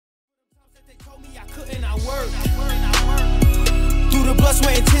I work. Through the blood,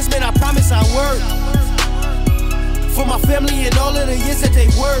 sweat, and tears, man, I promise I work. For my family and all of the years that they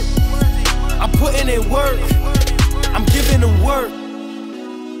work. I'm putting in work. I'm giving them work.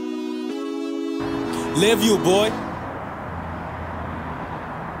 Live you, boy.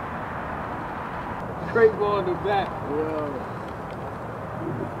 Great ball in the back. Yo.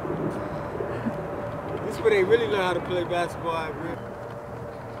 This is where they really learn how to play basketball at, man.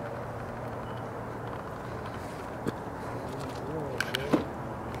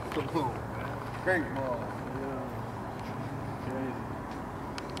 Come on. Great ball. Crazy.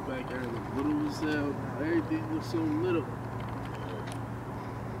 Back there was little as hell. Everything looks so little.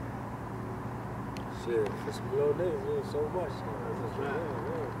 Shit, for some little niggas, it was so much. That's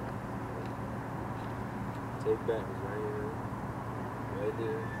right. Take back is right here. Right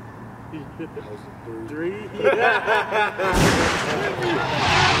there. That was a three. Yeah.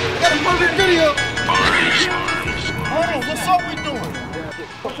 Got a perfect video. Hold on, what's up we doing?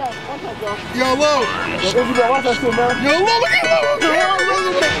 Yo, Lo. Yo, watch that shit, man. Yo, Lo, look at Lo.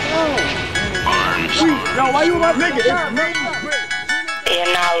 Yo, why you my nigga? You're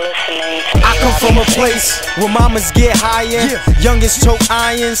not listening. I come from a place where mamas get higher, youngest choke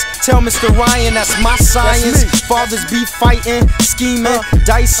irons. Tell Mr. Ryan that's my science. Fathers be fighting, scheming,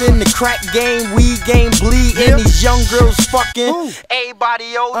 dicing, the crack game, weed game, bleeding. These young girls fucking,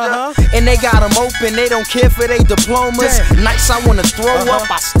 everybody older, and they got them open. They don't care for their diplomas. Nights I wanna throw up,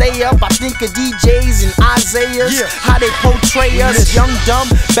 I stay up. I think of DJs and Isaiahs, how they portray us. Young,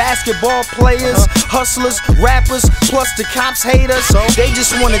 dumb basketball players, hustlers, rappers, plus the cops hate us. They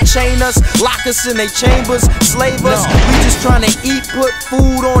just wanna chain us, lock us in their chambers, slave us. We just trying to eat, put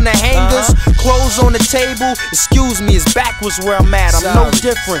food on the hangers, clothes on the table. Excuse me, it's backwards where I'm at. I'm no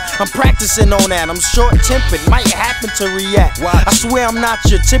different. I'm practicing on that. I'm short-tempered, might happen to react. I swear I'm not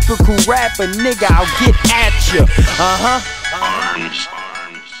your typical rapper, nigga. I'll get at you.